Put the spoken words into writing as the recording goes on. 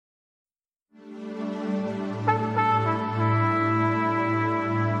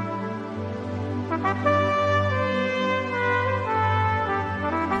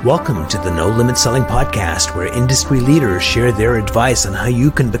Welcome to the No Limit Selling Podcast, where industry leaders share their advice on how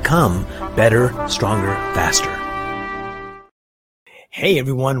you can become better, stronger, faster. Hey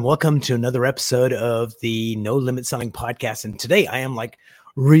everyone, welcome to another episode of the No Limit Selling Podcast. And today I am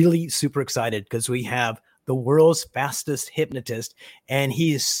really super excited because we have the world's fastest hypnotist, and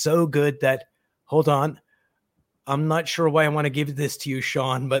he is so good that, hold on, I'm not sure why I want to give this to you,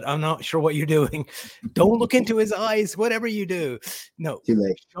 Sean, but I'm not sure what you're doing. Don't look into his eyes, whatever you do. No,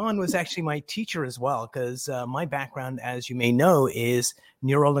 Sean was actually my teacher as well, because my background, as you may know, is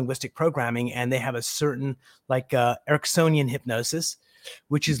neuro-linguistic programming, and they have a certain Ericksonian hypnosis,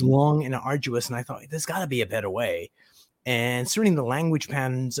 which is long and arduous. And I thought, there's got to be a better way. And certainly the language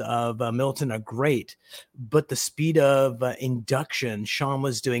patterns of Milton are great, but the speed of induction, Sean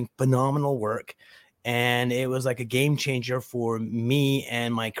was doing phenomenal work. And it was like a game changer for me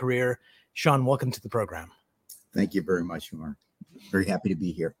and my career. Sean, welcome to the program. Thank you very much, Mark. Very happy to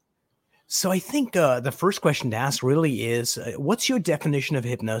be here. So I think the first question to ask really is, what's your definition of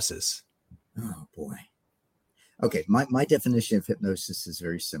hypnosis? Oh, boy. Okay, my definition of hypnosis is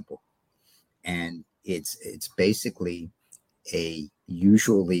very simple. And it's basically a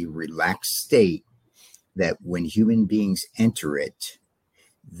usually relaxed state that when human beings enter it,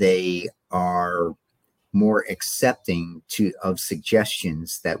 they are more accepting of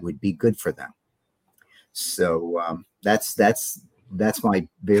suggestions that would be good for them. So that's my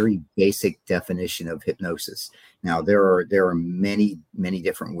very basic definition of hypnosis. Now there are many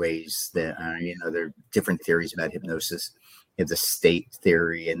different ways that there are different theories about hypnosis. You have the state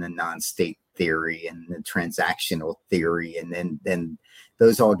theory and the non-state theory and the transactional theory, and then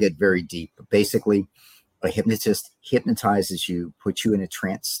those all get very deep. But basically, a hypnotist hypnotizes you, puts you in a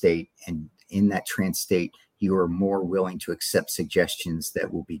trance state, and in that trance state, you are more willing to accept suggestions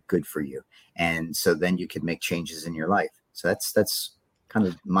that will be good for you. And so then you can make changes in your life. So that's kind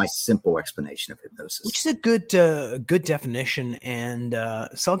of my simple explanation of hypnosis. Which is a good definition. And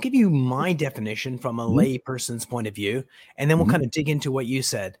so I'll give you my definition from a lay person's point of view, and then we'll kind of dig into what you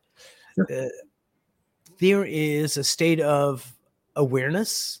said. Sure. There is a state of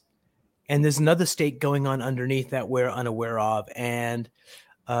awareness, and there's another state going on underneath that we're unaware of. And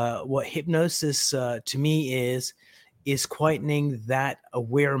what hypnosis to me is quietening that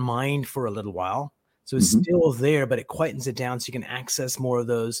aware mind for a little while. So it's still there, but it quietens it down so you can access more of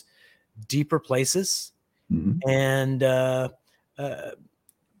those deeper places. And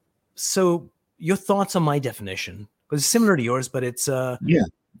so your thoughts on my definition, because it's similar to yours, but it's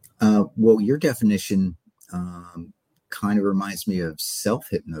well, your definition kind of reminds me of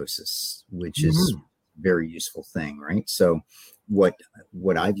self-hypnosis, which is a very useful thing, right? So what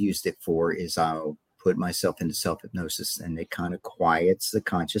I've used it for is I'll put myself into self-hypnosis, and it kind of quiets the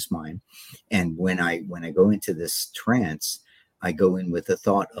conscious mind. And when I go into this trance, I go in with the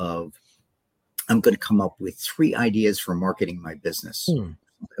thought of, I'm going to come up with 3 ideas for marketing my business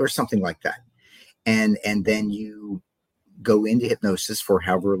or something like that. And then you go into hypnosis for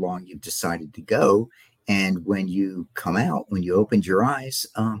however long you've decided to go. And when you come out, when you opened your eyes,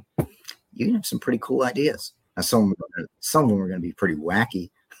 you have some pretty cool ideas. Now, some of them are going to be pretty wacky,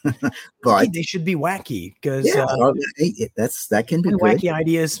 but they should be wacky, because that can be good. Wacky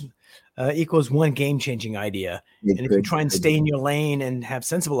ideas equals one game-changing idea. And if you try and stay in your lane and have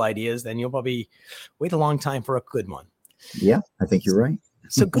sensible ideas, then you'll probably wait a long time for a good one. Yeah, I think you're right.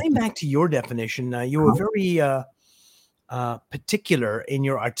 So going back to your definition, you were very particular in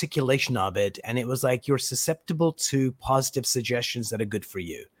your articulation of it, and it was like you're susceptible to positive suggestions that are good for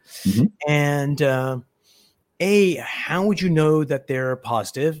you. And A, how would you know that they're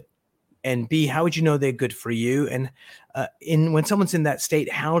positive? And B, how would you know they're good for you? And when someone's in that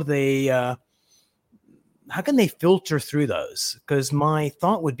state, how can they filter through those? Because my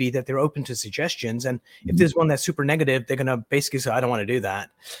thought would be that they're open to suggestions, and if there's one that's super negative, they're going to basically say, I don't want to do that.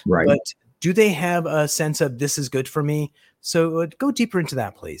 Right. But do they have a sense of this is good for me? So go deeper into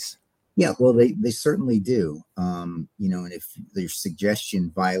that, please. Yeah, well, they certainly do. And if their suggestion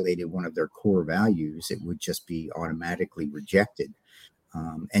violated one of their core values, it would just be automatically rejected.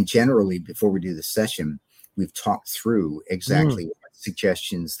 And generally, before we do the session, we've talked through exactly what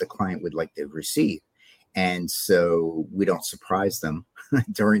suggestions the client would like to receive. And so we don't surprise them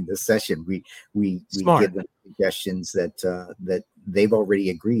during the session. We give them suggestions that they've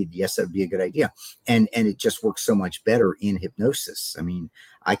already agreed, yes, that would be a good idea. And it just works so much better in hypnosis. I mean,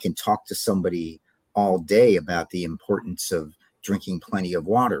 I can talk to somebody all day about the importance of drinking plenty of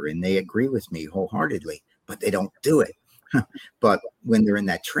water, and they agree with me wholeheartedly, but they don't do it. But when they're in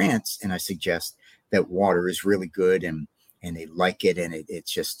that trance and I suggest that water is really good and they like it, and it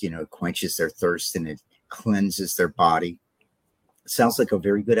just, quenches their thirst and it cleanses their body, sounds like a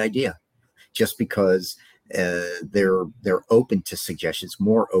very good idea, just because they're open to suggestions,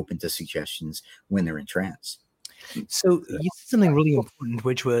 more open to suggestions when they're in trance. So you said something really important,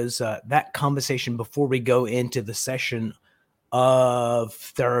 which was that conversation before we go into the session of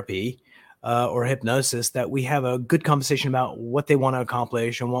therapy or hypnosis, that we have a good conversation about what they want to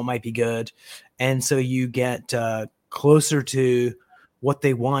accomplish and what might be good. And so you get closer to what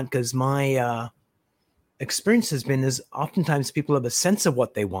they want, because my experience has been is oftentimes people have a sense of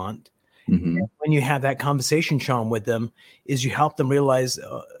what they want. Mm-hmm. When you have that conversation, Sean, with them, is you help them realize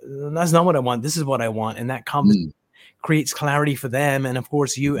that's not what I want. This is what I want. And that conversation creates clarity for them. And of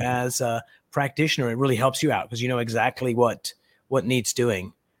course, you as a practitioner, it really helps you out because you know exactly what needs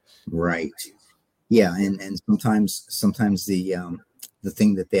doing. Right. Yeah. And sometimes the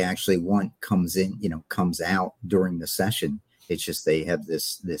thing that they actually want comes out during the session. It's just they have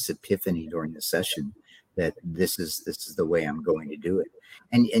this epiphany during the session that this is the way I'm going to do it.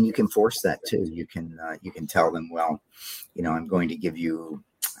 And you can force that too. You can tell them, well, I'm going to give you,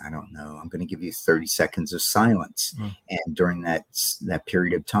 I don't know, I'm going to give you 30 seconds of silence. And during that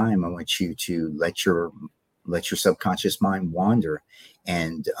period of time, I want you to let your subconscious mind wander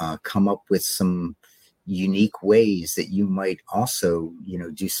and come up with some unique ways that you might also,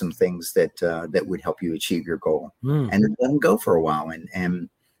 do some things that would help you achieve your goal. And then let them go for a while, and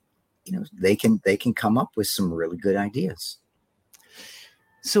they can come up with some really good ideas.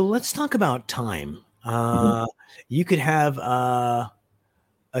 So let's talk about time. You could have a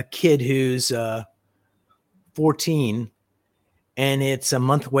kid who's 14 and it's a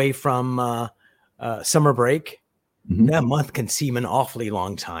month away from summer break. That month can seem an awfully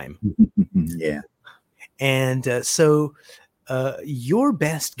long time. Yeah. And so your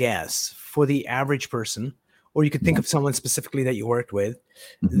best guess for the average person, or you could think of someone specifically that you worked with,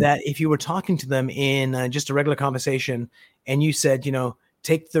 that if you were talking to them in just a regular conversation and you said,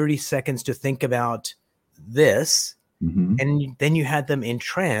 take 30 seconds to think about this, and then you had them in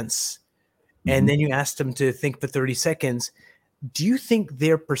trance, and then you asked them to think for 30 seconds, do you think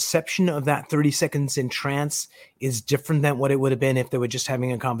their perception of that 30 seconds in trance is different than what it would have been if they were just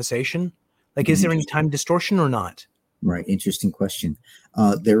having a conversation? Like, is there any time distortion or not? Right. Interesting question.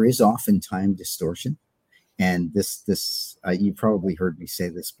 There is often time distortion. And this you probably heard me say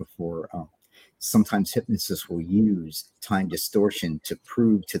this before. Sometimes hypnotists will use time distortion to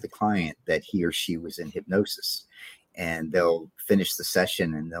prove to the client that he or she was in hypnosis. And they'll finish the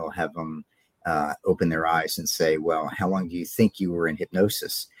session and they'll have them open their eyes and say, well, how long do you think you were in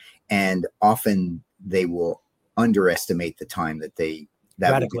hypnosis? And often they will underestimate the time that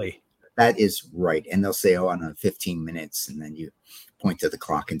radically. That is right. And they'll say, oh, I don't know, 15 minutes. And then you point to the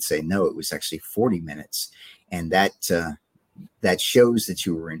clock and say, no, it was actually 40 minutes. And that shows that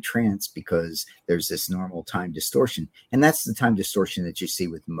you were in trance because there's this normal time distortion. And that's the time distortion that you see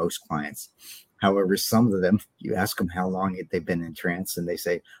with most clients. However, some of them, you ask them how long they've been in trance, and they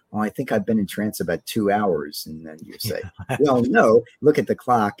say, oh, I think I've been in trance about 2 hours. And then you say, well, no, look at the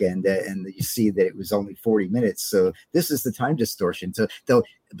clock, and you see that it was only 40 minutes. So this is the time distortion. So they'll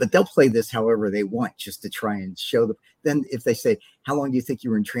play this however they want, just to try and show them. Then if they say, how long do you think you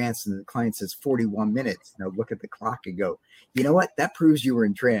were in trance? And the client says 41 minutes. They'll look at the clock and go, you know what? That proves you were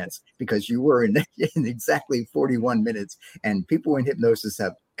in trance because you were in exactly 41 minutes. And people in hypnosis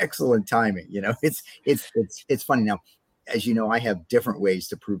have excellent timing. It's funny. Now, as you know, I have different ways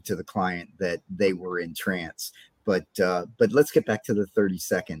to prove to the client that they were in trance. But let's get back to the 30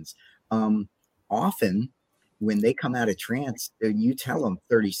 seconds. Often, when they come out of trance, you tell them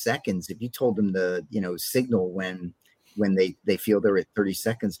 30 seconds. If you told them the signal when they feel they're at 30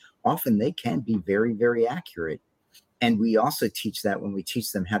 seconds, often they can be very, very accurate. And we also teach that when we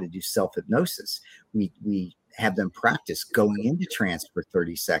teach them how to do self-hypnosis. We have them practice going into trance for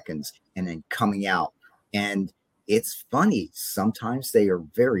 30 seconds and then coming out. And it's funny. Sometimes they are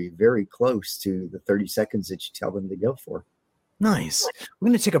very, very close to the 30 seconds that you tell them to go for. Nice. We're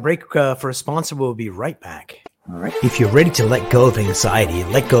going to take a break for a sponsor. We'll be right back. All right. If you're ready to let go of anxiety,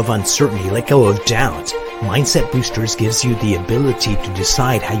 let go of uncertainty, let go of doubt, Mindset Boosters gives you the ability to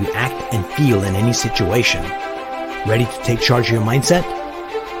decide how you act and feel in any situation. Ready to take charge of your mindset?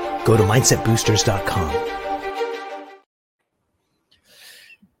 Go to mindsetboosters.com.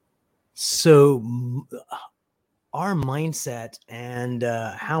 So our mindset and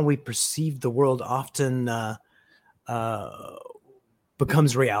how we perceive the world often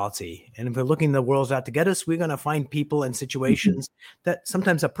becomes reality. And if we're looking the world's out to get us, we're going to find people and situations that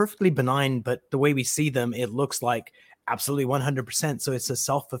sometimes are perfectly benign, but the way we see them, it looks like absolutely 100%. So it's a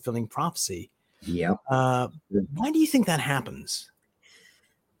self-fulfilling prophecy. Yeah. Why do you think that happens?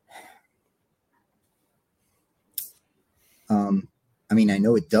 I mean, I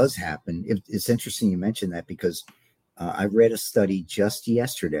know it does happen. It's interesting you mentioned that because I read a study just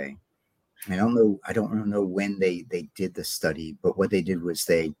yesterday. I don't know when they did the study, but what they did was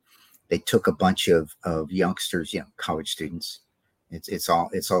they took a bunch of youngsters, college students. It's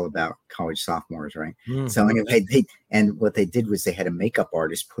all about college sophomores, right? So anyway, and what they did was they had a makeup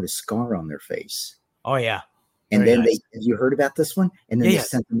artist put a scar on their face. Oh yeah. And Very then nice. you heard about this one? And then Yeah, they yeah.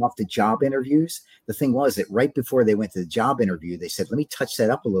 sent them off to job interviews. The thing was that right before they went to the job interview, they said, let me touch that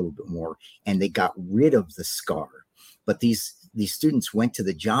up a little bit more. And they got rid of the scar. But these students went to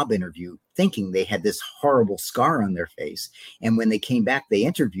the job interview thinking they had this horrible scar on their face. And when they came back, they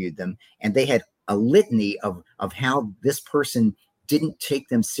interviewed them and they had a litany of how this person didn't take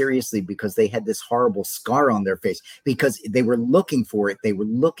them seriously because they had this horrible scar on their face, because they were looking for it. They were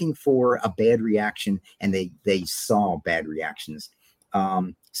looking for a bad reaction, and they saw bad reactions.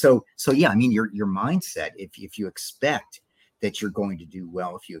 So yeah, I mean, your mindset, if you expect that you're going to do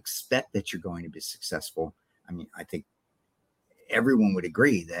well, if you expect that you're going to be successful, I mean, I think everyone would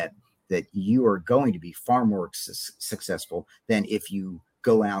agree that you are going to be far more successful than if you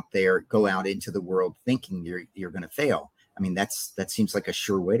go out into the world thinking you're going to fail. I mean, that seems like a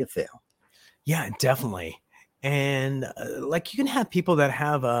sure way to fail. Yeah, definitely. And like you can have people that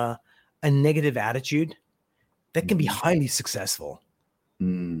have a negative attitude that can be highly successful.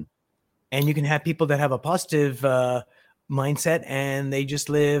 Mm. And you can have people that have a positive mindset and they just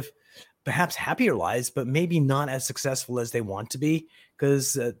live perhaps happier lives, but maybe not as successful as they want to be.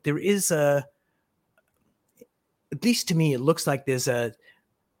 Because there is at least to me, it looks like there's a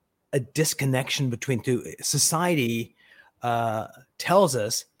disconnection between two. Society tells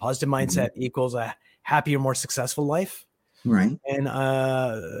us positive mindset equals a happier, more successful life. Right. And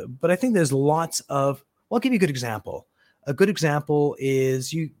but I think there's lots of, well, I'll give you a good example. A good example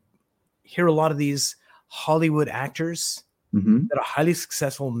is you hear a lot of these Hollywood actors that are highly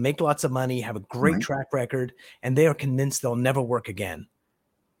successful, make lots of money, have a great track record, and they are convinced they'll never work again.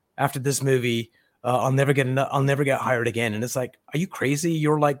 After this movie, I'll never get hired again. And it's like, are you crazy?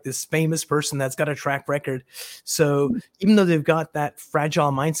 You're like this famous person that's got a track record. So even though they've got that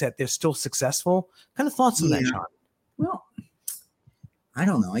fragile mindset, they're still successful. What kind of thoughts on that, Sean? Well, I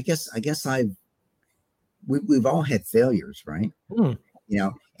don't know. I guess we've all had failures, right?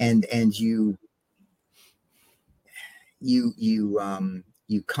 And you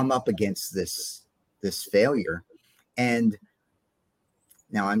come up against this failure, and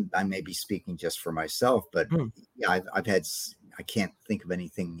now I may be speaking just for myself, but yeah, I've had, I can't think of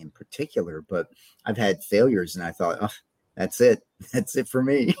anything in particular, but I've had failures, and I thought, oh, that's it for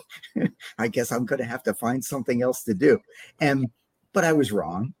me. I guess I'm going to have to find something else to do, but I was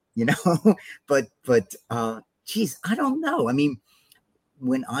wrong, but geez, I don't know. I mean,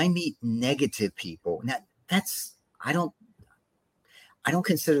 when I meet negative people, I don't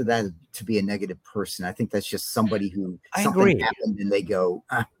consider that to be a negative person. I think that's just somebody who something happened and they go,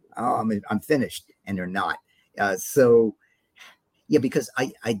 oh, I'm finished, and they're not. So yeah, because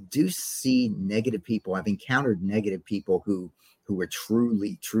I do see negative people. I've encountered negative people who are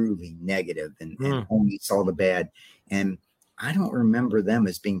truly, truly negative and only saw the bad. And I don't remember them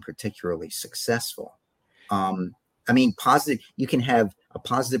as being particularly successful. I mean, positive, you can have a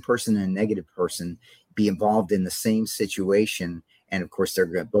positive person and a negative person be involved in the same situation. And of course,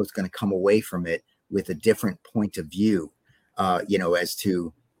 they're both going to come away from it with a different point of view, as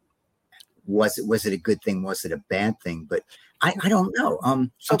to was it a good thing? Was it a bad thing? But I don't know.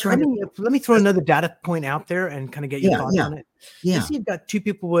 So let me throw another data point out there and kind of get your thoughts on it. Yeah. You see, you've got two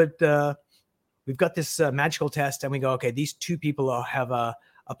people we've got this magical test, and we go, okay, these two people have a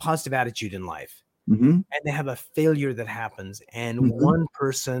positive attitude in life. And they have a failure that happens, and one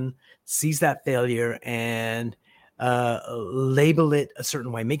person sees that failure and label it a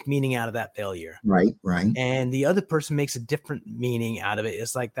certain way, make meaning out of that failure. Right. And the other person makes a different meaning out of it.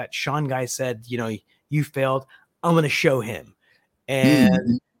 It's like that Sean guy said, you failed. I'm going to show him,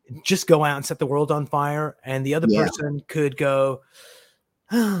 and just go out and set the world on fire. And the other person could go,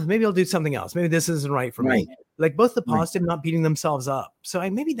 oh, maybe I'll do something else. Maybe this isn't right for me. Like both the positive, not beating themselves up. So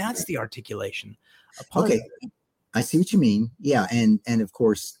maybe that's the articulation. Okay. I see what you mean. Yeah. And of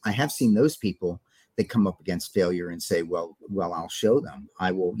course I have seen those people that come up against failure and say, well, I'll show them.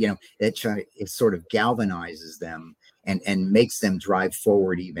 I will, it sort of galvanizes them and makes them drive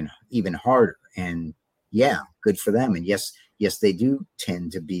forward even harder. And yeah, good for them. And yes, they do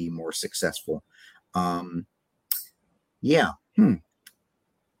tend to be more successful. Yeah.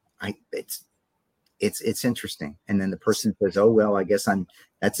 It's interesting. And then the person says, oh, well, I guess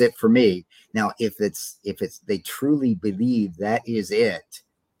that's it for me. Now, if they truly believe that is it,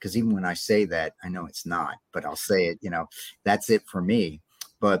 because even when I say that, I know it's not, but I'll say it, that's it for me.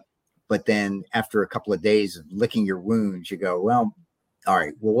 But then after a couple of days of licking your wounds, you go, well, all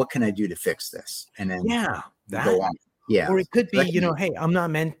right, well, what can I do to fix this? And then go on. Yeah. Or it could be, hey, I'm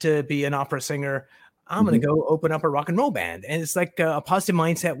not meant to be an opera singer. I'm going to go open up a rock and roll band. And it's like a positive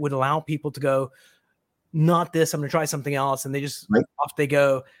mindset would allow people to go, not this, I'm going to try something else. And they just off they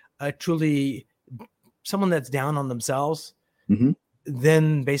go. Truly someone that's down on themselves,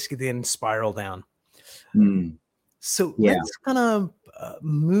 then basically spiral down. So let's kind of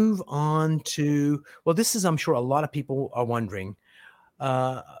move on to, well, this is, I'm sure a lot of people are wondering,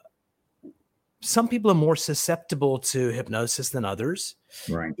 some people are more susceptible to hypnosis than others.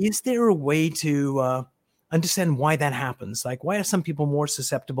 Right. Is there a way to understand why that happens? Like, why are some people more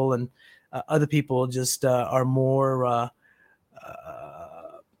susceptible and other people just are more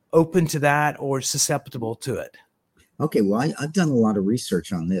open to that or susceptible to it? Okay, well, I've done a lot of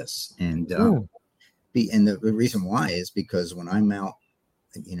research on this, and the reason why is because when I'm out,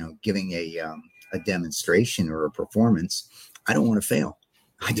 giving a demonstration or a performance, I don't want to fail.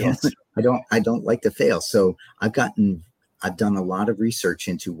 I don't like to fail. So I've done a lot of research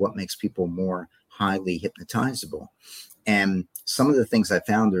into what makes people more highly hypnotizable. And some of the things I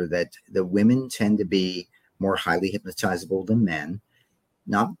found are that the women tend to be more highly hypnotizable than men,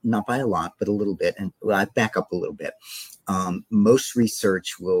 not by a lot, but a little bit. And I back up a little bit. Most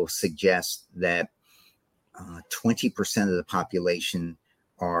research will suggest that 20% of the population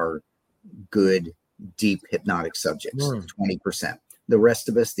are good, deep hypnotic subjects, 20%. The rest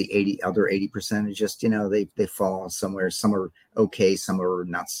of us, the other 80% is just, they fall somewhere. Some are okay, some are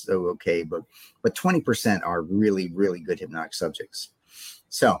not so okay, but 20% are really, really good hypnotic subjects.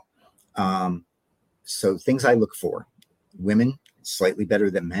 So, so things I look for: women slightly better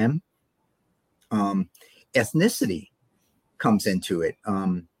than men. Ethnicity comes into it.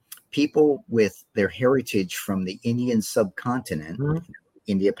 People with their heritage from the Indian subcontinent,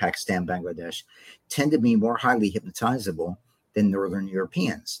 India, Pakistan, Bangladesh, tend to be more highly hypnotizable than Northern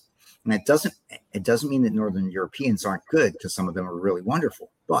Europeans. And it doesn't mean that Northern Europeans aren't good, because some of them are really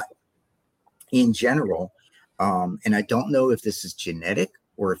wonderful. But in general, and I don't know if this is genetic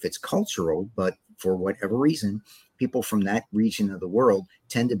or if it's cultural, but for whatever reason, people from that region of the world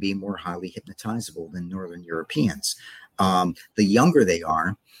tend to be more highly hypnotizable than Northern Europeans. The younger they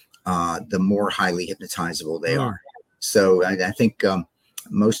are, the more highly hypnotizable they are. So I think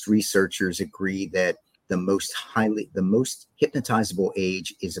most researchers agree that the most hypnotizable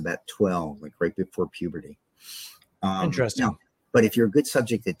age is about 12, like right before puberty. Interesting. Now, but if you're a good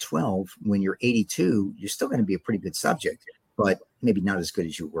subject at 12, when you're 82, you're still going to be a pretty good subject, but maybe not as good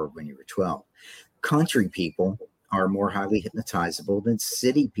as you were when you were 12. Country people are more highly hypnotizable than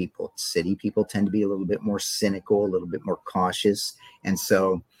city people. City people tend to be a little bit more cynical, a little bit more cautious. And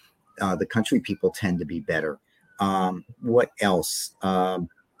so the country people tend to be better. What else?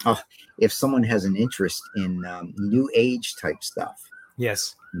 If someone has an interest in new age type stuff,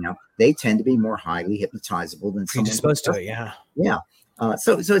 they tend to be more highly hypnotizable than someone predisposed to it. Yeah.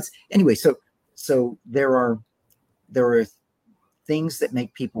 So it's anyway. So there are things that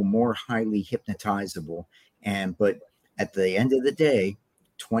make people more highly hypnotizable, but at the end of the day,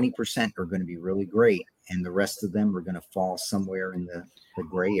 20% are going to be really great, and the rest of them are going to fall somewhere in the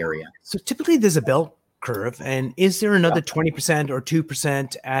gray area. So typically, there's a bell curve, and is there another 20% or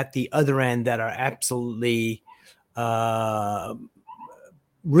 2% at the other end that are absolutely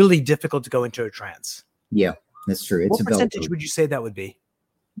really difficult to go into a trance? Yeah, that's true. It's what percentage would you say that would be?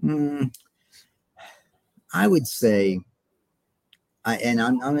 I would say, and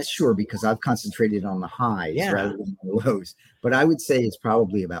I'm not sure because I've concentrated on the highs rather than the lows, but I would say it's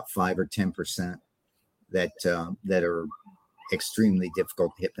probably about 5 or 10% that are extremely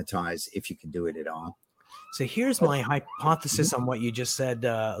difficult to hypnotize if you can do it at all. So here's my hypothesis on what you just said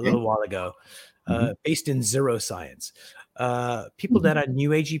a little while ago, based in neuroscience. People that are new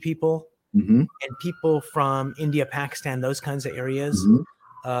agey people and people from India, Pakistan, those kinds of areas,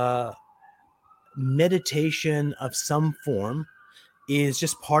 meditation of some form is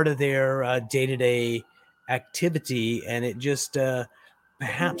just part of their day-to-day activity. And it just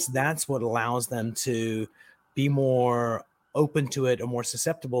perhaps that's what allows them to be more open to it or more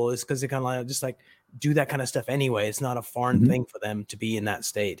susceptible, is because they kind of just like do that kind of stuff anyway. It's not a foreign thing for them to be in that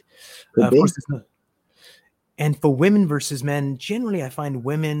state. Of course, it's not. And for women versus men, generally, I find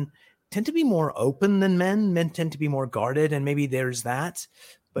women tend to be more open than men. Men tend to be more guarded, and maybe there's that.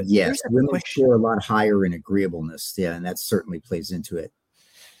 But yes, women score a lot higher in agreeableness. Yeah, and that certainly plays into it.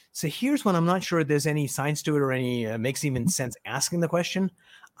 So here's one. I'm not sure if there's any science to it or any makes even sense asking the question.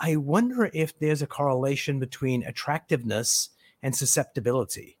 I wonder if there's a correlation between attractiveness and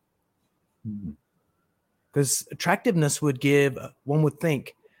susceptibility. Mhm. Because attractiveness would give, one would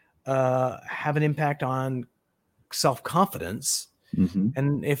think, have an impact on self-confidence. Mhm.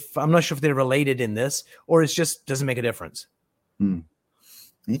 And if I'm not sure if they're related in this, or it's just doesn't make a difference.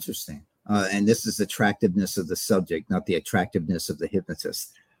 Interesting. And this is attractiveness of the subject, not the attractiveness of the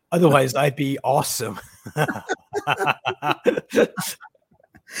hypnotist. Otherwise, I'd be awesome. Oh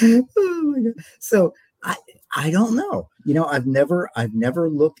my God. So I don't know. I've never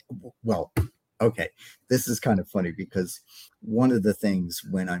looked. Well, okay. This is kind of funny because one of the things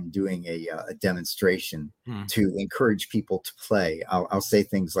when I'm doing a demonstration to encourage people to play, I'll say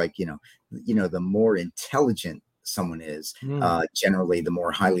things like, the more intelligent someone is, generally the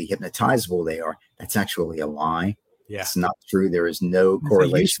more highly hypnotizable they are. That's actually a lie. Yeah. It's not true. There is no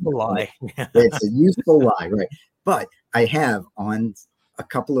correlation. A useful lie. It's a useful lie, right? But I have on a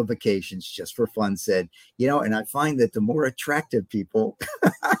couple of occasions, just for fun, said, and I find that the more attractive people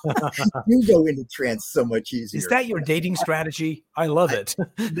you go into trance so much easier. Is that your dating strategy? I love it.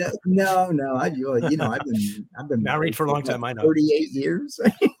 No. I've been married for a long time. I know, 38 years.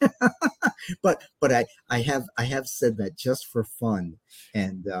 but I have said that just for fun,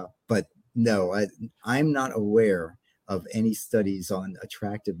 and but no, I'm not aware of any studies on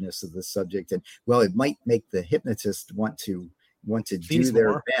attractiveness of the subject. And well, it might make the hypnotist want to do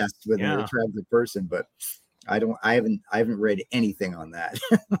their best with an attractive person, but I haven't read anything on that.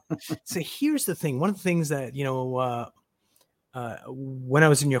 So here's the thing. One of the things that, when I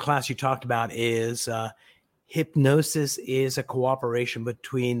was in your class, you talked about is hypnosis is a cooperation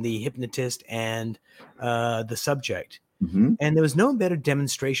between the hypnotist and the subject. Mm-hmm. And there was no better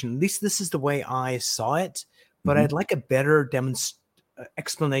demonstration. At least this is the way I saw it, but I'd like a better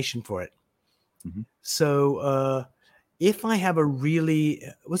explanation for it. Mm-hmm. So if I have a really,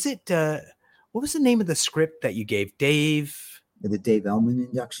 what was the name of the script that you gave? The Dave Ellman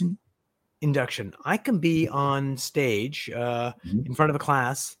induction. I can be on stage in front of a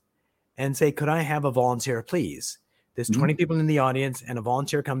class and say, could I have a volunteer, please? There's 20 people in the audience and a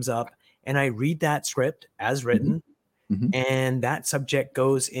volunteer comes up and I read that script as written and that subject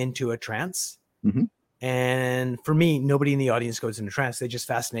goes into a trance. And for me, nobody in the audience goes into trance. They're just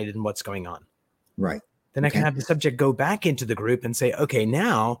fascinated in what's going on. Right. Then I can have the subject go back into the group and say, okay,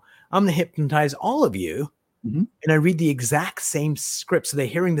 now I'm going to hypnotize all of you. And I read the exact same script. So they're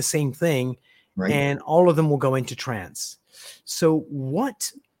hearing the same thing and all of them will go into trance. So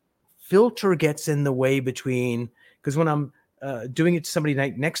what filter gets in the way between, because when I'm doing it to somebody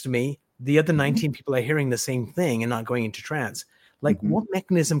next to me, the other 19 people are hearing the same thing and not going into trance. Like what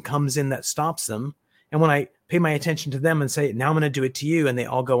mechanism comes in that stops them? And when I pay my attention to them and say, now I'm going to do it to you, and they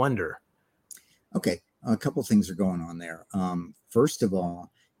all go under. Okay. A couple things are going on there. First of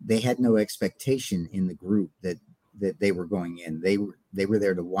all, they had no expectation in the group that they were going in. They were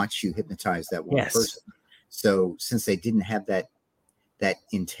there to watch you hypnotize that one person. So since they didn't have that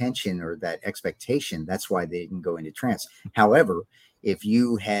intention or that expectation, that's why they didn't go into trance. However, if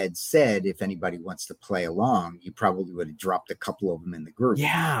you had said, if anybody wants to play along, you probably would have dropped a couple of them in the group.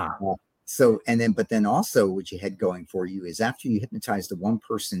 Yeah. But then also what you had going for you is after you hypnotized the one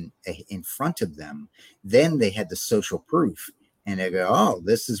person in front of them, then they had the social proof and they go, oh,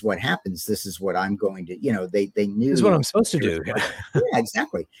 this is what happens. This is what I'm going to, they knew. This is what I'm supposed to do. Yeah,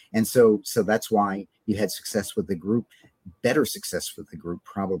 exactly. And so that's why you had success with the group, better success with the group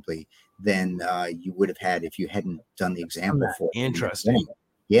probably than you would have had if you hadn't done the example for it. Interesting.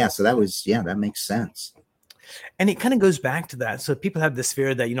 Yeah. So that makes sense. And it kind of goes back to that. So people have this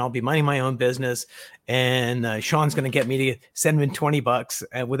fear that, I'll be minding my own business and Sean's going to get me to send him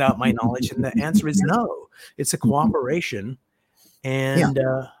 $20 without my knowledge. And the answer is no, it's a cooperation. And,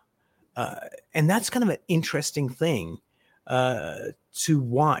 and that's kind of an interesting thing to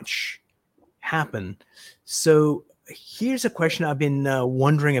watch happen. So here's a question I've been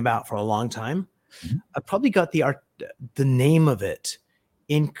wondering about for a long time. I probably got the name of it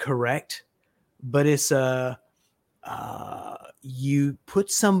incorrect, but it's you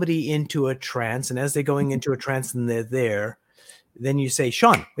put somebody into a trance, and as they're going into a trance and they're there, then you say,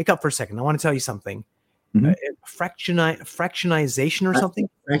 Sean, wake up for a second. I want to tell you something. Fractionization or something?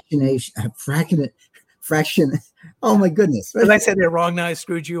 Fraction. Oh my goodness. Because I said it wrong. Now I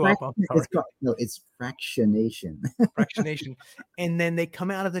screwed you up. I'm sorry. It's fractionation. Fractionation. And then they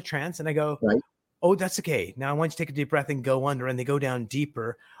come out of the trance and I go, oh, that's okay. Now I want you to take a deep breath and go under, and they go down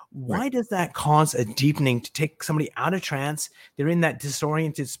deeper. Why does that cause a deepening to take somebody out of trance? They're in that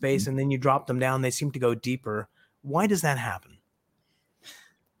disoriented space and then you drop them down. They seem to go deeper. Why does that happen?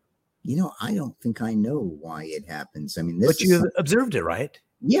 I don't think I know why it happens. I mean, but you observed it, right?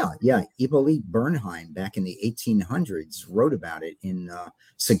 Yeah. Hippolyte Bernheim back in the 1800s wrote about it in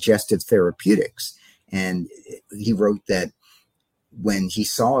Suggestive Therapeutics. And he wrote that when he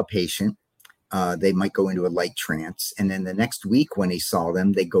saw a patient, they might go into a light trance. And then the next week when he saw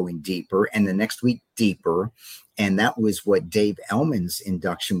them, they go in deeper, and the next week deeper. And that was what Dave Ellman's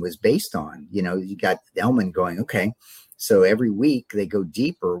induction was based on. You know, you got Ellman going, okay, so every week they go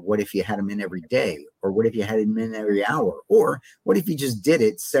deeper. What if you had them in every day? Or what if you had them in every hour? Or what if you just did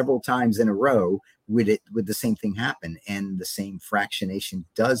it several times in a row? Would the same thing happen? And the same fractionation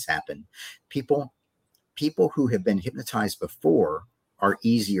does happen. People who have been hypnotized before are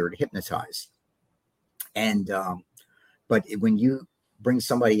easier to hypnotize. And but when you bring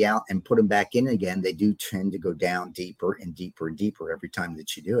somebody out and put them back in again, they do tend to go down deeper and deeper and deeper every time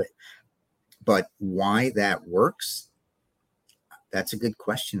that you do it. But why that works, that's a good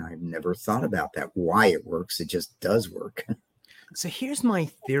question. I've never thought about that. Why it works. It just does work. So here's my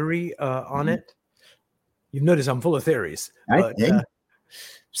theory on it. You've noticed I'm full of theories. But,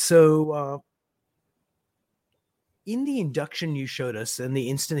 in the induction you showed us in the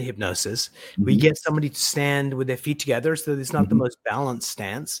instant hypnosis, we get somebody to stand with their feet together, so it's not the most balanced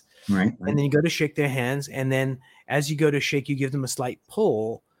stance. Right. And then you go to shake their hands, and then as you go to shake, you give them a slight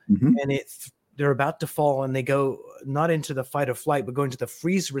pull, and they're about to fall, and they go not into the fight or flight, but go into the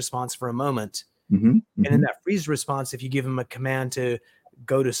freeze response for a moment. And in that freeze response, if you give them a command to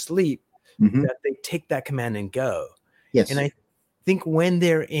go to sleep, that they take that command and go. Yes. And I think when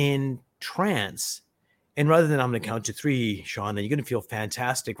they're in trance, and rather than I'm going to count to 3, Sean, and you're going to feel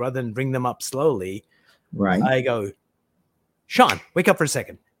fantastic, rather than bring them up slowly, right, I go, Sean, wake up for a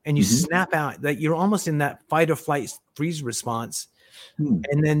second. And you snap out that you're almost in that fight or flight freeze response. And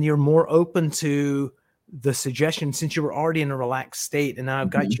then you're more open to the suggestion, since you were already in a relaxed state, and now I've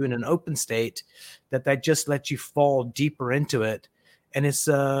got you in an open state, that just lets you fall deeper into it. And it's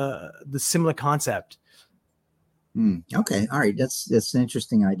the similar concept. Okay. All right. That's an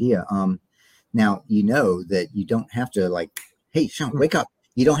interesting idea. Now, you know that you don't have to like, hey, Sean, wake up.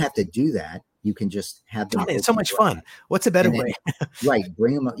 You don't have to do that. You can just have them. It's so much fun. What's a better way? Right.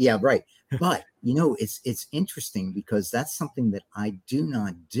 Bring them up. Yeah, right. But, you know, it's interesting because that's something that I do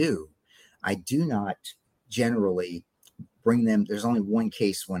not do. I do not generally bring them. There's only one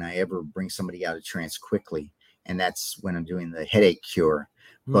case when I ever bring somebody out of trance quickly, and that's when I'm doing the headache cure.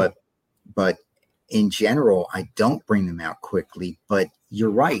 But in general, I don't bring them out quickly. But you're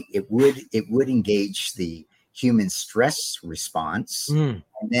right. It would engage the human stress response. And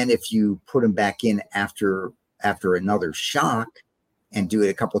then if you put them back in after another shock and do it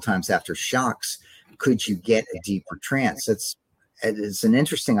a couple of times after shocks, could you get a deeper trance? It's an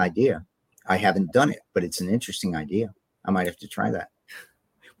interesting idea. I haven't done it, but it's an interesting idea. I might have to try that.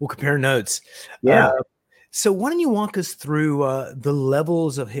 We'll compare notes. Yeah. So why don't you walk us through the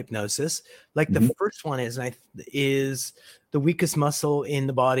levels of hypnosis? Like the first one is the weakest muscle in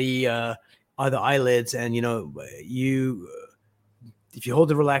the body are the eyelids, and if you hold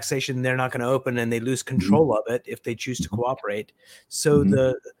the relaxation, they're not going to open, and they lose control of it if they choose to cooperate. So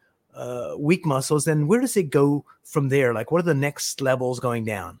the weak muscles, then where does it go from there? Like, what are the next levels going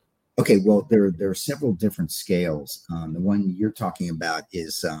down? Okay, well, there are several different scales. The one you're talking about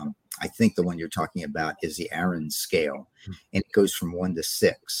is, I think the one you're talking about is the Aaron scale, and it goes from 1 to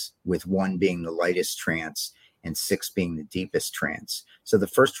 6, with 1 being the lightest trance and 6 being the deepest trance. So the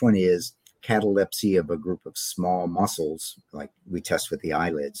first one is catalepsy of a group of small muscles, like we test with the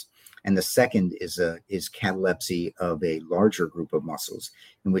eyelids. And the second is catalepsy of a larger group of muscles,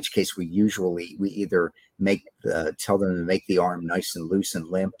 in which case we either tell them to make the arm nice and loose and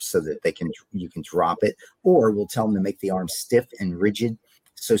limp so that you can drop it, or we'll tell them to make the arm stiff and rigid,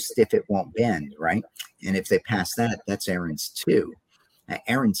 so stiff it won't bend, right? And if they pass that, that's Aaron's 2. Now,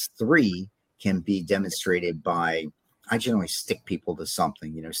 Aaron's 3 can be demonstrated by, I generally stick people to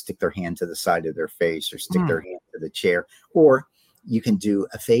something, stick their hand to the side of their face or stick their hand to the chair, or you can do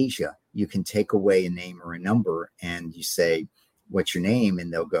aphasia. You can take away a name or a number and you say, what's your name?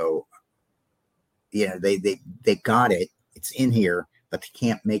 And they'll go, they got it. It's in here, but they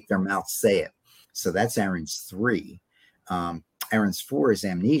can't make their mouth say it. So that's Aaron's 3. Aaron's 4 is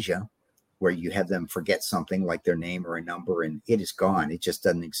amnesia, where you have them forget something like their name or a number, and it is gone. It just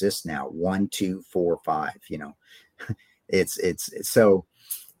doesn't exist now. 1, 2, 4, 5, it's so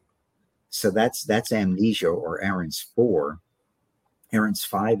that's amnesia, or Aaron's 4. Aaron's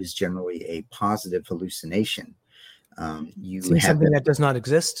 5 is generally a positive hallucination. You see have something that does not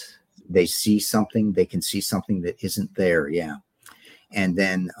exist. They see something. They can see something that isn't there. Yeah. And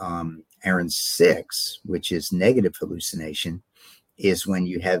then Aaron's 6, which is negative hallucination, is when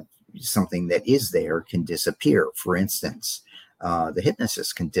you have something that is there can disappear. For instance, the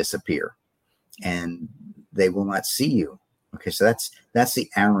hypnotist can disappear and they will not see you. Okay, so that's the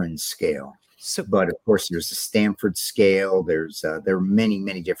Aaron scale. So, but of course, there's the Stanford scale. There are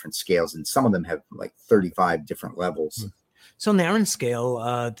many different scales, and some of them have like 35 different levels. So on the Aaron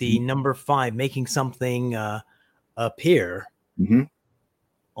scale, the number 5, making something appear,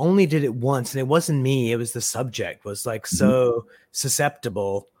 only did it once, and it wasn't me. It was the subject was like so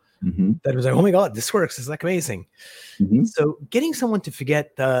susceptible that it was like, oh my God, this works. It's like amazing. So getting someone to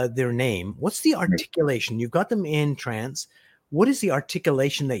forget their name, what's the articulation? You've got them in trance. What is the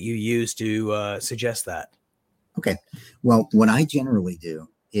articulation that you use to suggest that? Okay. Well, what I generally do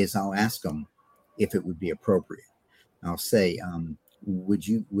is I'll ask them if it would be appropriate. I'll say, would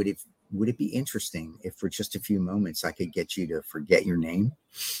it be interesting if for just a few moments I could get you to forget your name?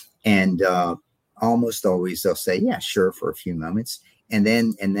 And almost always they'll say, yeah, sure, for a few moments. And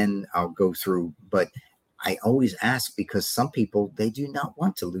then I'll go through, but I always ask because some people, they do not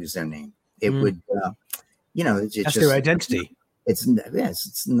want to lose their name. It would, it's That's just their identity.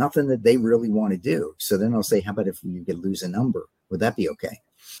 It's nothing that they really want to do. So then I'll say, how about if you could lose a number? Would that be okay?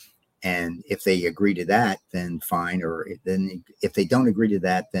 And if they agree to that, then fine. Or then if they don't agree to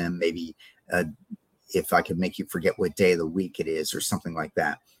that, then maybe if I could make you forget what day of the week it is or something like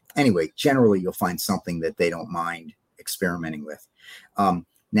that. Anyway, generally you'll find something that they don't mind experimenting with.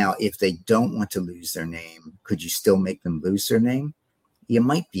 Now, if they don't want to lose their name, could you still make them lose their name? You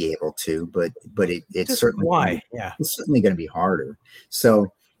might be able to, but it's certainly it's certainly going to be harder.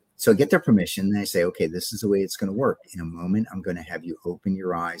 So get their permission. And I say, okay, this is the way it's going to work. In a moment, I'm going to have you open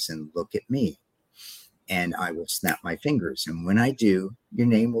your eyes and look at me, and I will snap my fingers. And when I do, your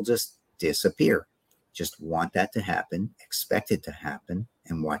name will just disappear. Just want that to happen, expect it to happen,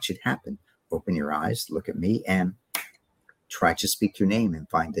 and watch it happen. Open your eyes, look at me, and try to speak your name and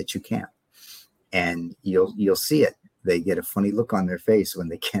find that you can't. And you'll see it. They get a funny look on their face when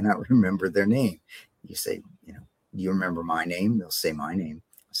they cannot remember their name. You say, do you remember my name? They'll say my name.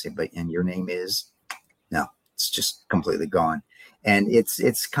 I say, and your name is? No, it's just completely gone. And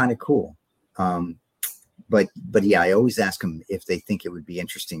it's kind of cool. But yeah, I always ask them if they think it would be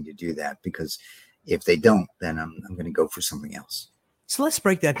interesting to do that, because if they don't, then I'm going to go for something else. So let's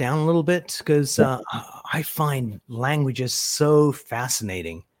break that down a little bit, because I find language is so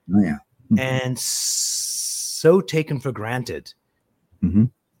fascinating. Oh, yeah. And so taken for granted.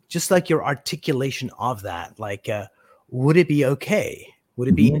 Just like your articulation of that, like, would it be okay? Would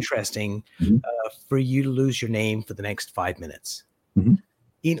it be interesting for you to lose your name for the next 5 minutes?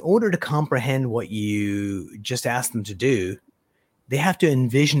 In order to comprehend what you just asked them to do, they have to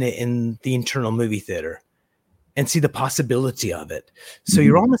envision it in the internal movie theater and see the possibility of it. So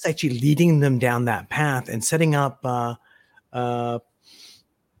you're almost actually leading them down that path and setting up a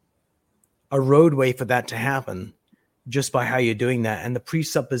roadway for that to happen just by how you're doing that. And the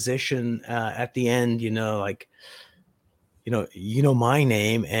presupposition at the end, like, my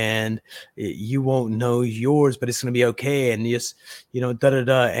name and you won't know yours, but it's going to be okay. And just,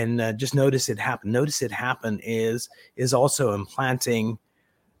 and just notice it happen. Notice it happen is also implanting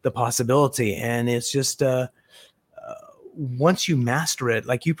the possibility. And it's just, once you master it,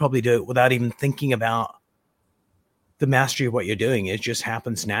 like you probably do it without even thinking about the mastery of what you're doing, it just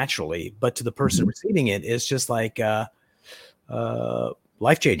happens naturally. But to the person receiving it, it's just like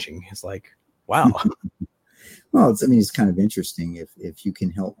life-changing. It's like, wow. Well, it's kind of interesting. If you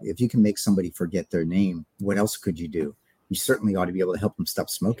can make somebody forget their name, what else could you do? You certainly ought to be able to help them stop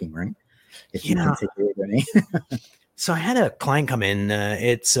smoking, right? If you can take away their name. So I had a client come in.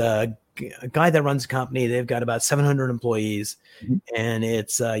 It's a guy that runs a company. They've got about 700 employees, and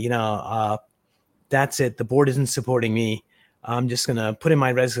it's that's it. The board isn't supporting me. I'm just going to put in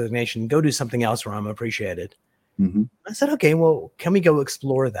my resignation, go do something else where I'm appreciated. I said, okay, well, can we go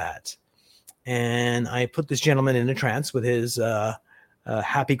explore that? And I put this gentleman in a trance with his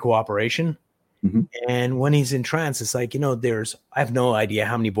happy cooperation. And when he's in trance, it's like, I have no idea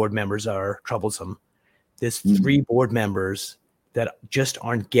how many board members are troublesome. There's 3 board members that just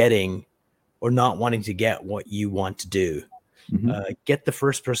aren't getting or not wanting to get what you want to do. Get the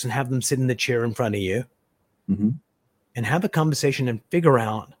first person, have them sit in the chair in front of you and have a conversation and figure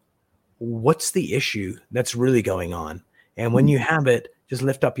out what's the issue that's really going on. And when you have it, just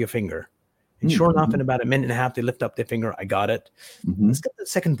lift up your finger. And sure enough, in about a minute and a half, they lift up their finger. I got it. Let's get the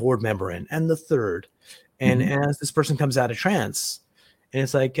second board member in and the third. And as this person comes out of trance, and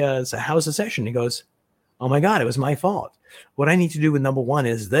it's like, so how's the session? He goes, oh my God, it was my fault. What I need to do with number 1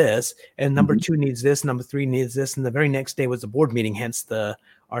 is this, and number 2 needs this, number 3 needs this. And the very next day was the board meeting, hence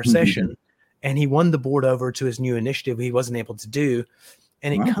our session. And he won the board over to his new initiative he wasn't able to do.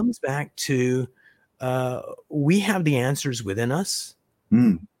 And it comes back to we have the answers within us,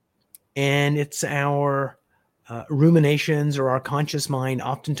 Mm. and it's our ruminations or our conscious mind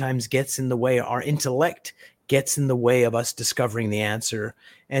oftentimes gets in the way. Our intellect gets in the way of us discovering the answer.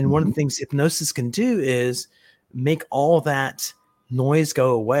 And one of the things hypnosis can do is make all that noise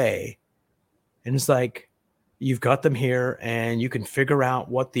go away. And it's like, you've got them here and you can figure out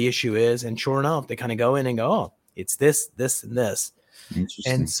what the issue is. And sure enough, they kind of go in and go, oh, it's this, this, and this.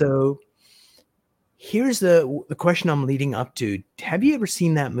 Interesting. And so here's the question I'm leading up to. Have you ever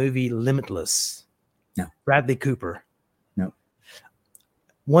seen that movie Limitless? No. Bradley Cooper. No.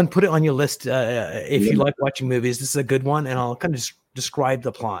 One, put it on your list if you like watching movies. This is a good one, and I'll kind of describe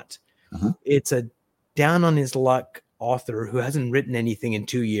the plot. It's a down on his luck author who hasn't written anything in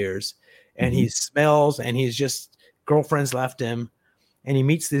 2 years, and he smells, and he's just, girlfriend's left him, and he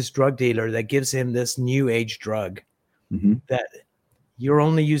meets this drug dealer that gives him this new age drug that you're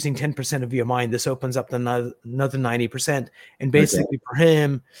only using 10% of your mind. This opens up another 90%. And basically for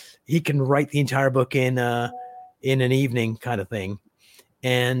him, he can write the entire book in an evening kind of thing.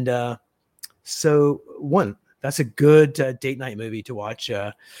 And so one, that's a good date night movie to watch.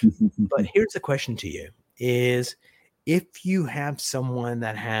 But here's the question to you is, if you have someone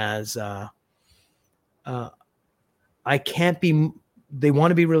that has, they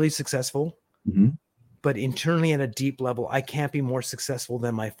want to be really successful, but internally at a deep level, I can't be more successful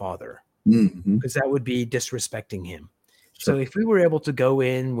than my father, because that would be disrespecting him. Sure. So if we were able to go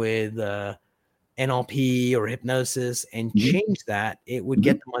in with NLP or hypnosis and change that, it would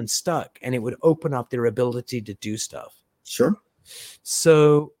get them unstuck, and it would open up their ability to do stuff. Sure.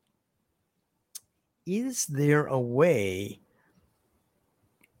 So is there a way,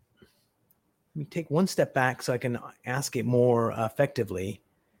 let me take one step back so I can ask it more effectively,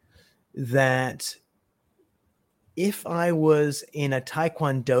 that if I was in a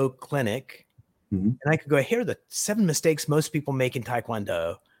Taekwondo clinic and I could go, here are the 7 mistakes most people make in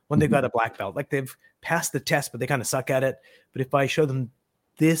Taekwondo when they've got a black belt, like they've passed the test, but they kind of suck at it. But if I show them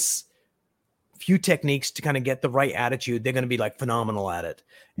this few techniques to kind of get the right attitude, they're going to be like phenomenal at it.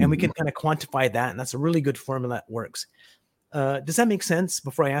 And we can kind of quantify that. And that's a really good formula that works. Does that make sense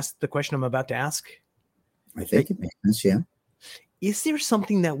before I ask the question I'm about to ask? I think it makes sense, yeah. Is there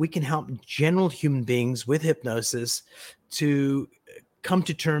something that we can help general human beings with hypnosis to come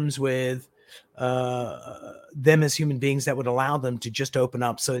to terms with them as human beings that would allow them to just open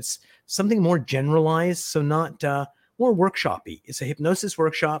up? So it's something more generalized, so not more workshop-y. It's a hypnosis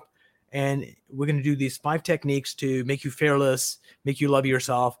workshop, and we're going to do these 5 techniques to make you fearless, make you love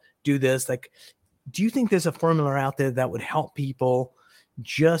yourself, do this. Like, do you think there's a formula out there that would help people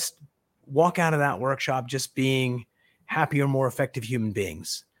just walk out of that workshop just being happier, more effective human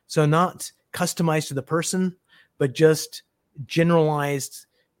beings? So not customized to the person, but just generalized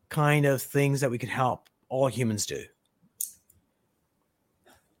kind of things that we could help all humans do.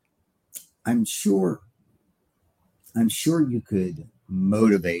 I'm sure you could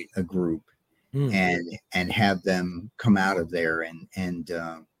motivate a group and have them come out of there and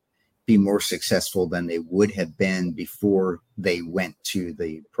be more successful than they would have been before they went to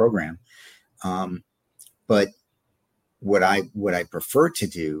the program. But what I prefer to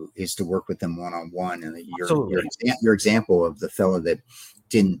do is to work with them one-on-one. And your example of the fellow that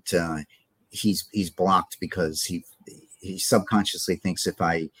didn't, he's blocked because he subconsciously thinks if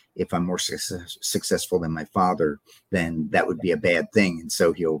I'm more successful than my father, then that would be a bad thing, and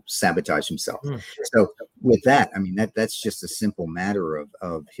so he'll sabotage himself. So with that, I mean that's just a simple matter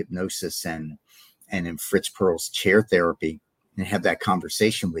of hypnosis and in Fritz Perls chair therapy, and have that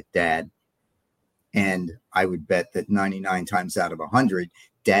conversation with Dad. And I would bet that 99 times out of 100,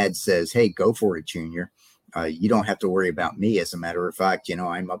 Dad says, "Hey, go for it, Junior. You don't have to worry about me. As a matter of fact,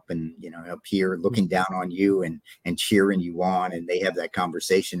 I'm up up here looking down on you and cheering you on." And they have that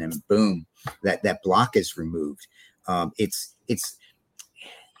conversation, and boom, that block is removed. It's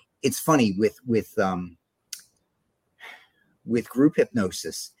funny with group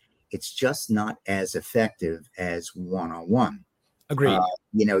hypnosis, it's just not as effective as one-on-one. Agreed.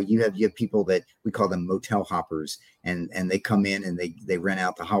 You have people that we call them motel hoppers, and they come in and they rent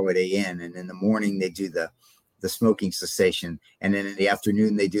out the Holiday Inn, and in the morning they do the smoking cessation, and then in the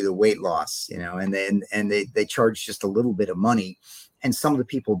afternoon they do the weight loss, and they charge just a little bit of money, and some of the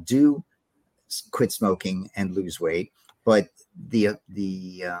people do quit smoking and lose weight, but the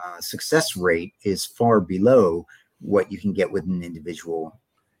success rate is far below what you can get with an individual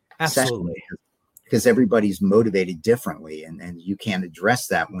Absolutely session, because everybody's motivated differently, and you can't address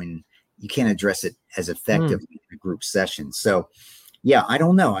that when you can't address it as effectively in a group session. So yeah, I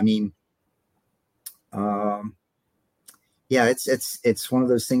don't know. I mean, Yeah, it's one of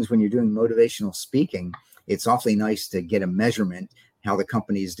those things when you're doing motivational speaking, it's awfully nice to get a measurement how the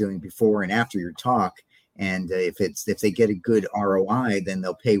company is doing before and after your talk. And if they get a good ROI, then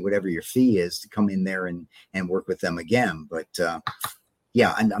they'll pay whatever your fee is to come in there and work with them again. But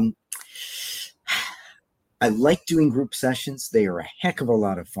yeah, I like doing group sessions. They are a heck of a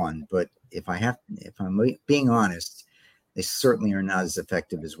lot of fun. But if I'm being honest, they certainly are not as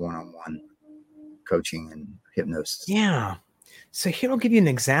effective as one-on-one coaching and hypnosis. Yeah. So here I'll give you an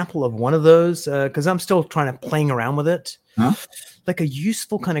example of one of those because I'm still playing around with it. Huh? Like a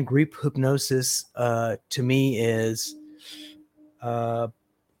useful kind of group hypnosis to me is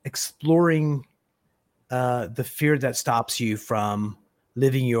exploring the fear that stops you from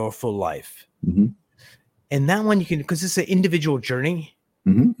living your full life. Mm-hmm. And that one you can, because it's an individual journey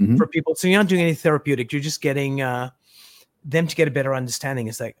for people. So you're not doing any therapeutic. You're just getting them to get a better understanding.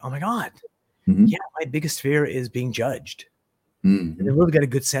 It's like, oh my God, yeah, my biggest fear is being judged. And they really get a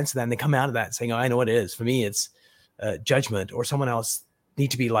good sense of that. And they come out of that saying, oh, I know what it is. For me, it's judgment, or someone else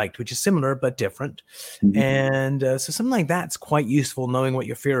need to be liked, which is similar but different. And so something like that's quite useful, knowing what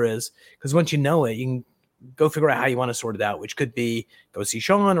your fear is. Because once you know it, you can go figure out how you want to sort it out, which could be go see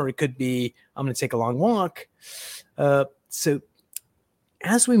Sean, or it could be I'm going to take a long walk. So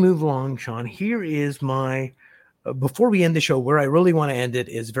as we move along, Sean, here is my, before we end the show, where I really want to end it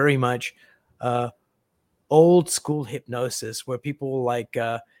is very much old school hypnosis, where people like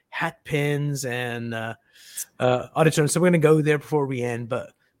hat pins and auditory. So we're going to go there before we end.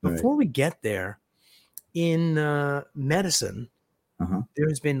 But before we get there, in medicine, there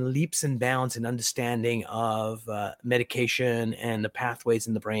has been leaps and bounds in understanding of medication and the pathways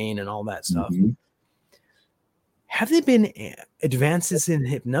in the brain and all that stuff. Have there been advances in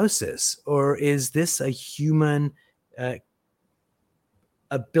hypnosis, or is this a human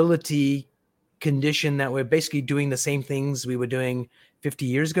ability condition that we're basically doing the same things we were doing 50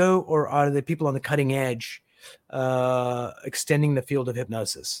 years ago, or are the people on the cutting edge extending the field of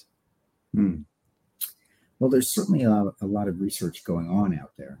hypnosis? Well, there's certainly a lot of research going on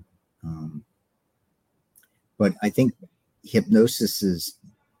out there. But I think hypnosis's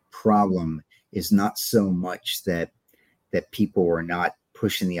problem is not so much that people are not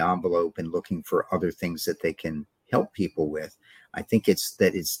pushing the envelope and looking for other things that they can help people with. I think it's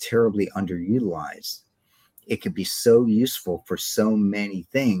that it's terribly underutilized. It could be so useful for so many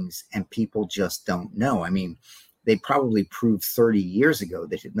things, and people just don't know. I mean, they probably proved 30 years ago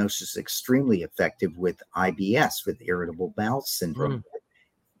that hypnosis is extremely effective with IBS, with irritable bowel syndrome.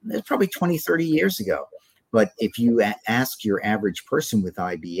 That's probably 20, 30 years ago. But if you ask your average person with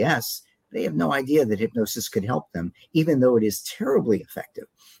IBS, they have no idea that hypnosis could help them, even though it is terribly effective.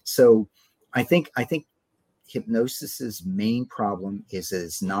 So I think hypnosis's main problem is that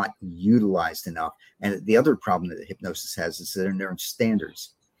it's not utilized enough. And the other problem that hypnosis has is that there are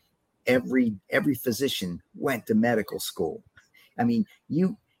standards. Every physician went to medical school. I mean,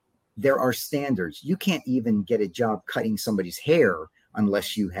 there are standards. You can't even get a job cutting somebody's hair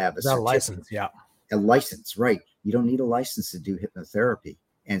unless you have a license. Yeah. A license, right? You don't need a license to do hypnotherapy.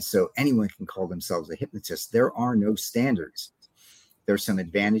 And so anyone can call themselves a hypnotist. There are no standards. There's some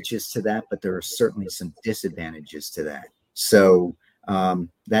advantages to that, but there are certainly some disadvantages to that. So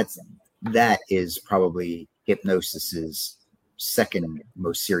that is probably hypnosis's second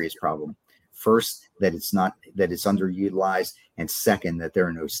most serious problem. First, that it's underutilized, and second, that there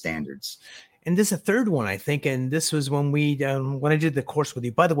are no standards. And there's a third one, I think, and this was when when I did the course with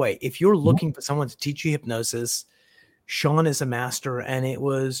you. By the way, if you're looking for someone to teach you hypnosis, Sean is a master, and it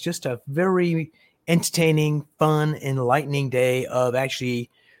was just a very entertaining, fun, enlightening day of actually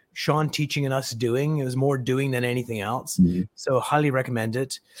Sean teaching and us doing. It was more doing than anything else. So highly recommend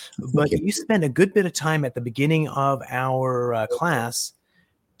it. But you spent a good bit of time at the beginning of our class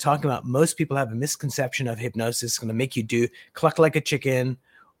talking about most people have a misconception of hypnosis. It's going to make you cluck like a chicken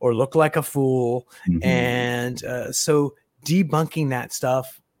or look like a fool. And so debunking that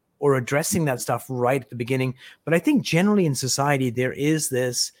stuff or addressing that stuff right at the beginning. But I think generally in society, there is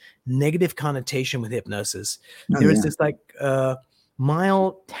this negative connotation with hypnosis. There's this like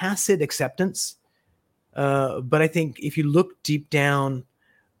mild tacit acceptance. But I think if you look deep down,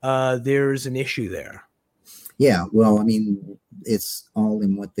 there's an issue there. Yeah. Well, I mean, it's all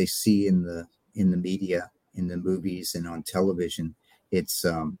in what they see in the media, in the movies and on television. It's,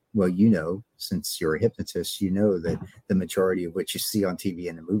 well, since you're a hypnotist, that the majority of what you see on TV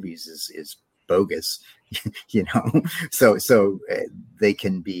and the movies is bogus, so they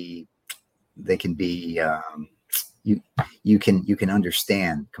can be, you can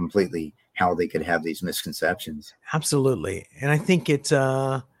understand completely how they could have these misconceptions. Absolutely. And I think it's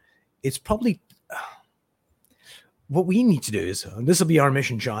probably what we need to do is, this will be our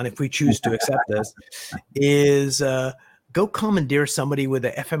mission, John, if we choose to accept this, is go commandeer somebody with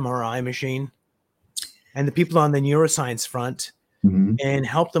an fMRI machine and the people on the neuroscience front, and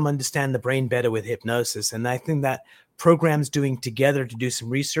help them understand the brain better with hypnosis. And I think that programs doing together to do some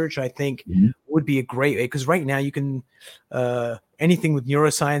research, I think would be a great way. Because right now you can, anything with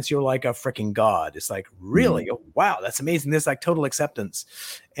neuroscience, you're like a freaking god. It's like, really? Oh, wow, that's amazing. There's like total acceptance.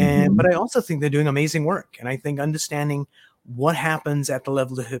 And but I also think they're doing amazing work. And I think understanding what happens at the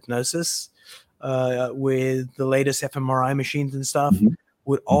level of hypnosis with the latest fMRI machines and stuff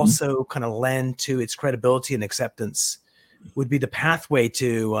would also kind of lend to its credibility and acceptance, would be the pathway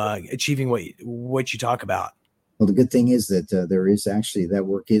to achieving what you talk about. Well, the good thing is that there is actually, that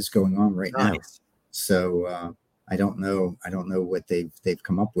work is going on right now. So I don't know what they've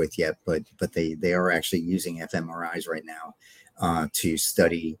come up with yet, but they are actually using fMRIs right now to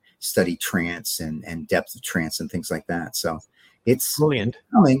study trance and depth of trance and things like that. So it's brilliant.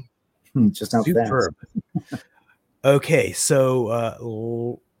 Coming, just not superb. Fast. Okay,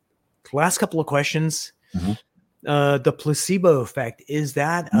 so last couple of questions. The placebo effect, is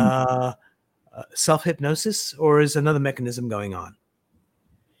that self-hypnosis, or is another mechanism going on?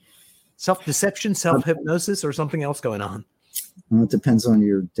 Self-deception, self-hypnosis, or something else going on? Well, it depends on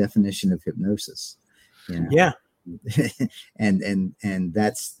your definition of hypnosis. You know? Yeah. and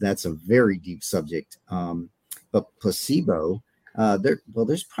that's a very deep subject. But placebo,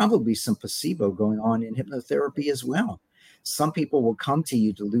 there's probably some placebo going on in hypnotherapy as well. Some people will come to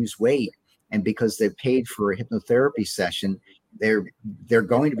you to lose weight, and because they've paid for a hypnotherapy session, they're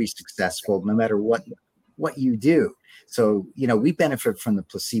going to be successful no matter what you do. So, we benefit from the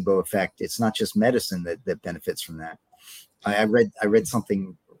placebo effect. It's not just medicine that benefits from that. I read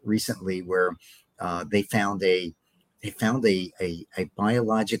something recently where they found a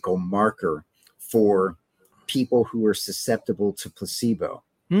biological marker for people who are susceptible to placebo.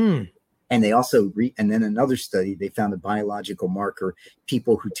 And they also, and then another study, they found a biological marker,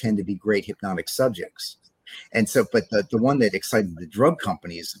 people who tend to be great hypnotic subjects. And so, but the one that excited the drug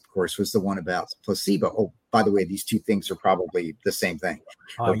companies, of course, was the one about placebo. Oh, by the way, these two things are probably the same thing.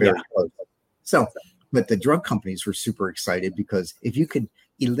 Very close. So, but the drug companies were super excited because if you could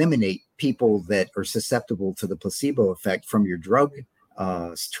eliminate people that are susceptible to the placebo effect from your drug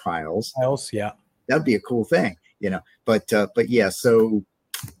trials, that'd be a cool thing, But yeah, so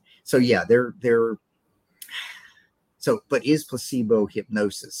yeah, but is placebo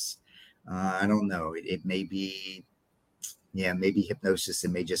hypnosis? I don't know. It may be, maybe hypnosis. It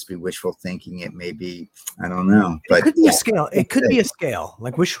may just be wishful thinking. It may be, I don't know. But it could be a scale. It could be a scale.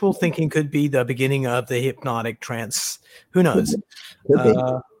 Like wishful thinking could be the beginning of the hypnotic trance. Who knows?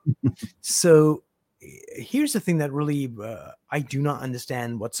 So here's the thing that really I do not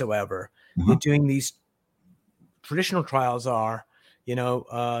understand whatsoever. You're doing these traditional trials are,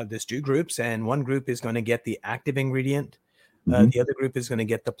 there's two groups, and one group is going to get the active ingredient. The other group is going to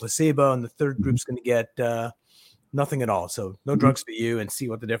get the placebo, and the third group is going to get nothing at all. So no drugs for you, and see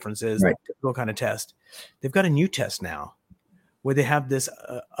what the difference is. Right. Typical kind of test. They've got a new test now where they have this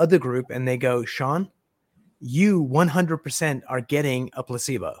other group, and they go, Sean, you 100% are getting a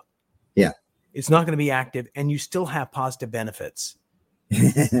placebo. Yeah. It's not going to be active, and you still have positive benefits.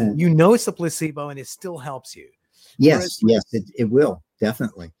 It's a placebo, and it still helps you. Yes, it will,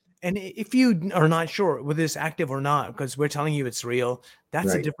 definitely. And if you are not sure whether it's active or not, because we're telling you it's real,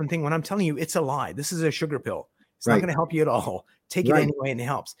 that's a different thing. When I'm telling you it's a lie, this is a sugar pill. It's not going to help you at all. Take it anyway, and it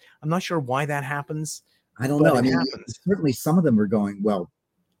helps. I'm not sure why that happens. I don't know. I mean, certainly some of them are going, well,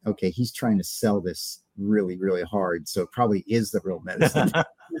 okay, he's trying to sell this really, really hard, so it probably is the real medicine.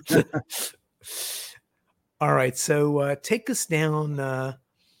 All right, so take us down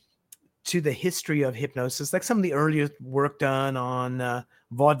to the history of hypnosis, like some of the earliest work done on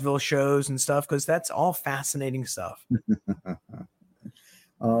vaudeville shows and stuff, because that's all fascinating stuff.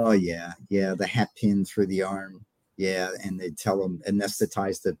 Oh, yeah. The hat pin through the arm. Yeah, and they tell them,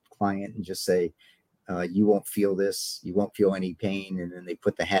 anesthetize the client and just say, you won't feel this. You won't feel any pain. And then they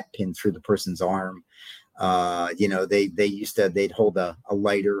put the hat pin through the person's arm. They'd hold a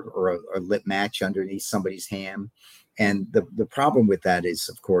lighter or a lit match underneath somebody's ham. And the problem with that is,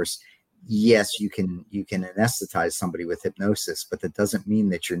 of course, yes, you can anesthetize somebody with hypnosis, but that doesn't mean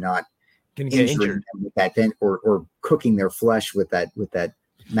that you're not injuring them with that or cooking their flesh with that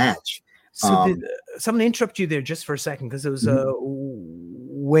match. So I'm going to interrupt you there just for a second, because it was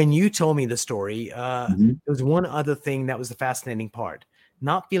when you told me the story, there was one other thing that was the fascinating part.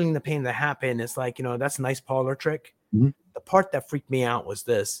 Not feeling the pain that happened. It's like, that's a nice parlor trick. The part that freaked me out was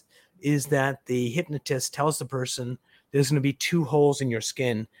this, is that the hypnotist tells the person there's going to be two holes in your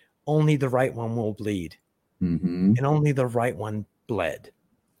skin. Only the right one will bleed. Mm-hmm. and only the right one bled.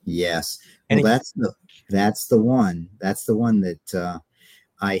 Yes. And Well, that's the one. That's the one that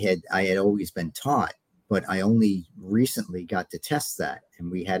I had always been taught, but I only recently got to test that. And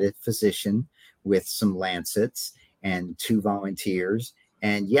we had a physician with some lancets and 2 volunteers.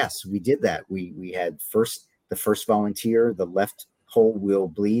 And yes, we did that. We had the first volunteer, the left hole will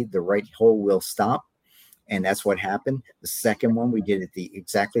bleed, the right hole will stop. And that's what happened. The second one, we did it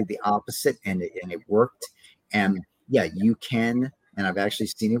exactly the opposite, and it worked. And yeah, you can, and I've actually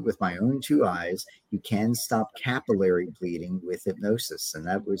seen it with my own 2 eyes, you can stop capillary bleeding with hypnosis. And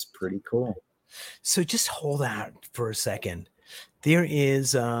that was pretty cool. so just hold out for a second. There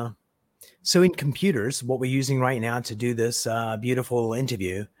is, so in computers, what we're using right now to do this beautiful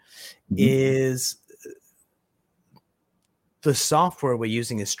interview is the software we're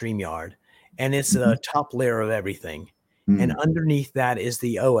using is StreamYard, and it's a top layer of everything. And underneath that is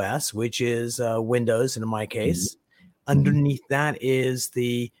the OS, which is Windows in my case. Underneath that is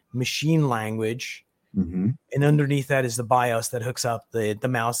the machine language. And underneath that is the BIOS that hooks up the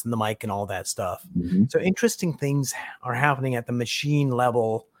mouse and the mic and all that stuff. So interesting things are happening at the machine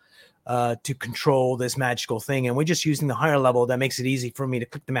level to control this magical thing. And we're just using the higher level that makes it easy for me to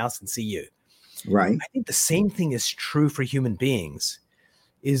click the mouse and see you. Right. I think the same thing is true for human beings,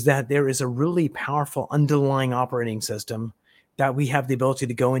 is that there is a really powerful underlying operating system that we have the ability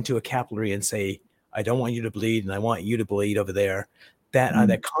to go into a capillary and say, I don't want you to bleed, and I want you to bleed over there. That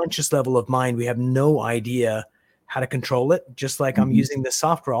that conscious level of mind, we have no idea how to control it. Just like I'm using this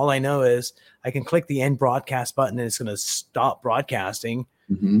software, all I know is I can click the end broadcast button and it's going to stop broadcasting,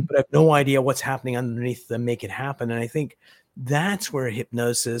 but I have no idea what's happening underneath to make it happen. And I think that's where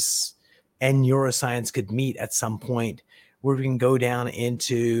hypnosis and neuroscience could meet at some point, where we can go down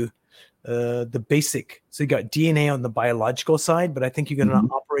into the basic. So you got DNA on the biological side, but I think you got an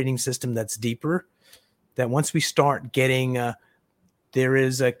operating system that's deeper, that once we start getting, there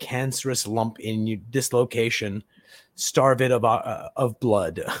is a cancerous lump in this location, starve it of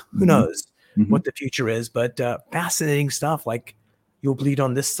blood. Who knows what the future is, but fascinating stuff. Like you'll bleed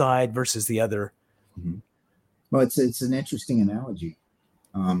on this side versus the other. Well, it's an interesting analogy.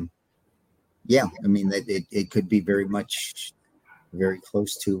 Yeah, I mean, it could be very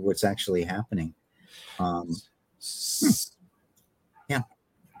close to what's actually happening. Yeah.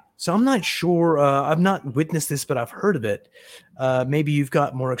 So I'm not sure. I've not witnessed this, but I've heard of it. Maybe you've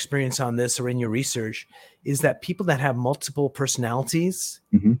got more experience on this or in your research. Is that people that have multiple personalities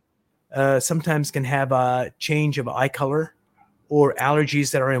sometimes can have a change of eye color or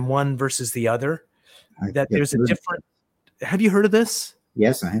allergies that are in one versus the other? There's a different. Have you heard of this?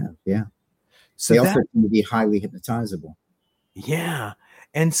 Yes, I have. Yeah. So they also can be highly hypnotizable. Yeah.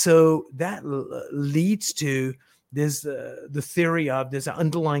 And so that leads to there's the theory of there's an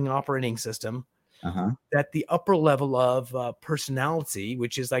underlying operating system that the upper level of personality,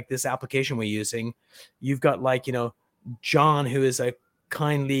 which is like this application we're using, you've got like, John, who is a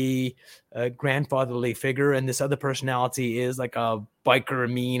kindly grandfatherly figure, and this other personality is like a biker,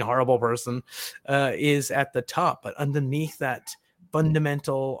 mean, horrible person, is at the top. But underneath that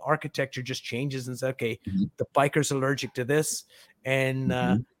fundamental architecture just changes and says, okay, the biker's allergic to this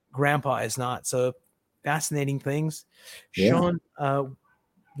and grandpa is not. So fascinating things. Yeah. Sean,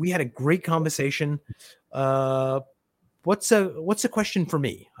 we had a great conversation. What's a question for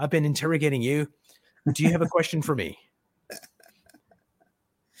me? I've been interrogating you. Do you have a question for me?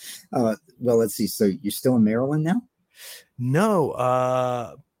 Well, let's see. So you're still in Maryland now?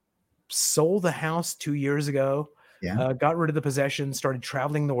 No. Sold the house 2 years ago. Yeah. Got rid of the possession, started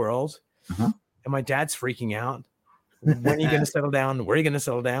traveling the world. And my dad's freaking out. When are you going to settle down? Where are you going to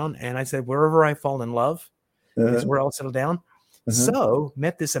settle down? And I said, wherever I fall in love is where I'll settle down. So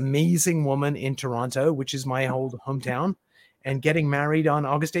met this amazing woman in Toronto, which is my old hometown, and getting married on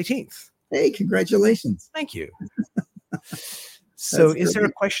August 18th. Hey, congratulations. Thank you. So is there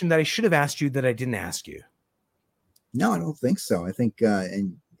a question that I should have asked you that I didn't ask you? No, I don't think so. I think,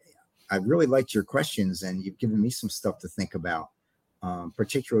 and I really liked your questions, and you've given me some stuff to think about,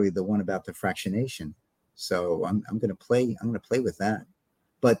 particularly the one about the fractionation. So I'm going to play with that.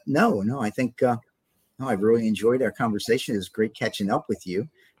 But no, I think I really enjoyed our conversation. It was great catching up with you,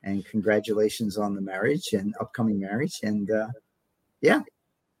 and congratulations on the marriage and upcoming marriage. And yeah.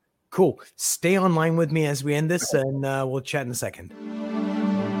 Cool. Stay online with me as we end this, and we'll chat in a second.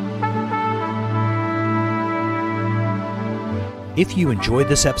 If you enjoyed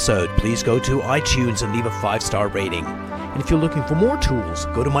this episode, please go to iTunes and leave a 5-star rating. And if you're looking for more tools,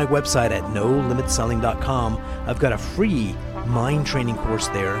 go to my website at nolimitselling.com. I've got a free mind training course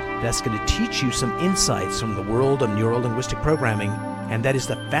there that's going to teach you some insights from the world of neuro-linguistic programming, and that is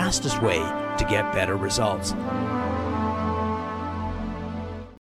the fastest way to get better results.